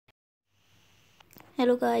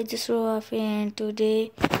Hello guys, this is Rafi and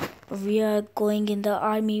today we are going in the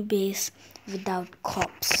army base without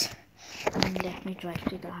cops. And let me drive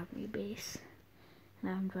to the army base.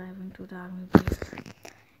 Now I'm driving to the army base.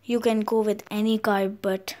 You can go with any car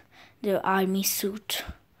but the army suit.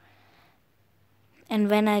 And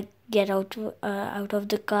when I get out of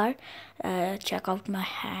the car, check out my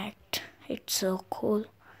hat. It's so cool.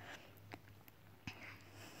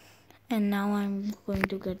 And now I'm going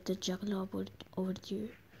to get the juggler over here.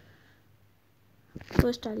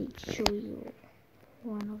 First I'll show you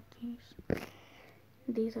one of these.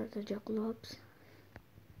 These are the jugglobs.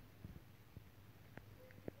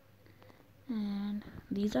 And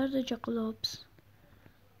these are the jugglobs.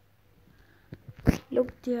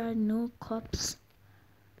 Look, there are no cops.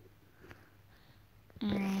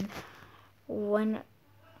 And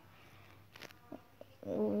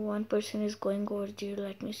one person is going over there.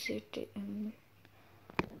 Let me see it.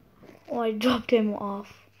 Oh, I dropped him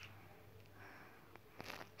off.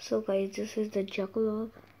 So guys, this is the juggler.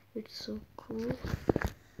 It's so cool.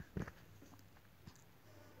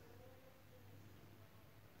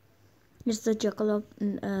 It's the juggler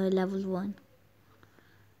level 1.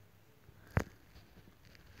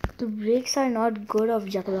 The brakes are not good of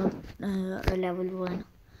juggler level 1,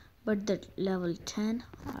 but the level 10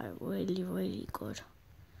 are really good.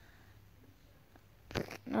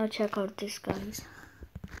 Now check out this, guys.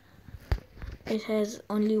 It has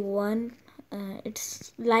only one.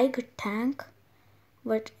 It's like a tank,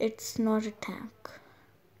 but it's not a tank.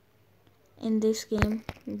 In this game,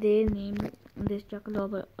 they named this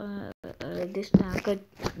juggler this tank a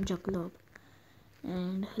juggler.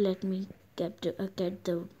 And let me get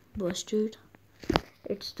the boosted.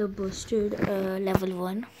 It's the boosted level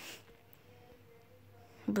 1.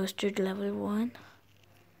 Boosted level 1.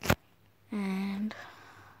 And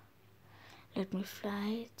let me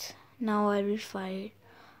fly it. Now I will fire it.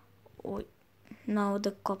 Oh, now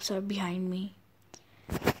the cops are behind me.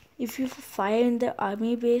 If you fire in the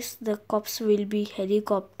army base, the cops will be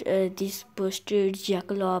helicopter, these boosted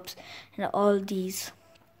jackalopes and all these.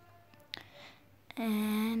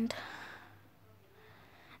 And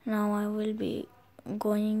now I will be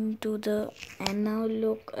going to the, and now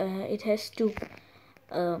look, it has two,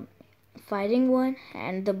 firing one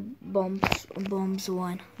and the bombs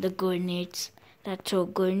one, the grenades that throw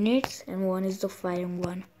grenades, and one is the firing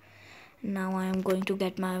one. Now I am going to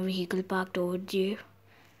get my vehicle parked over there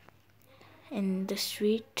in the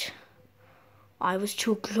street. I was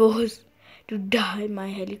too close to die. My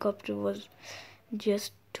helicopter was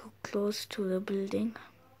just too close to the building,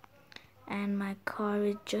 and my car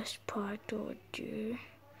is just parked over there.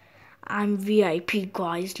 I'm VIP,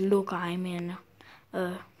 guys. Look, I'm in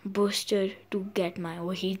a booster to get my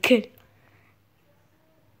vehicle.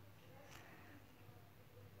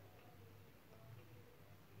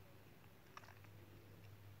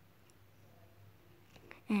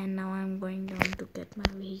 And now I'm going down to get my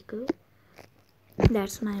vehicle.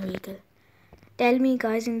 That's my vehicle. Tell me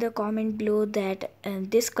guys in the comment below that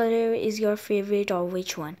this color is your favorite or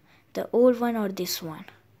which one, the old one or this one.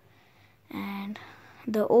 And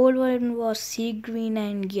the old one was sea green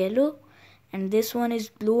and yellow, and this one is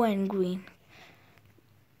blue and green.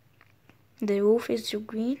 The roof is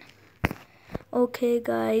green. Okay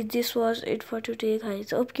guys, this was it for today,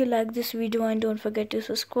 guys. Hope you like this video and don't forget to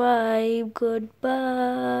subscribe. Goodbye.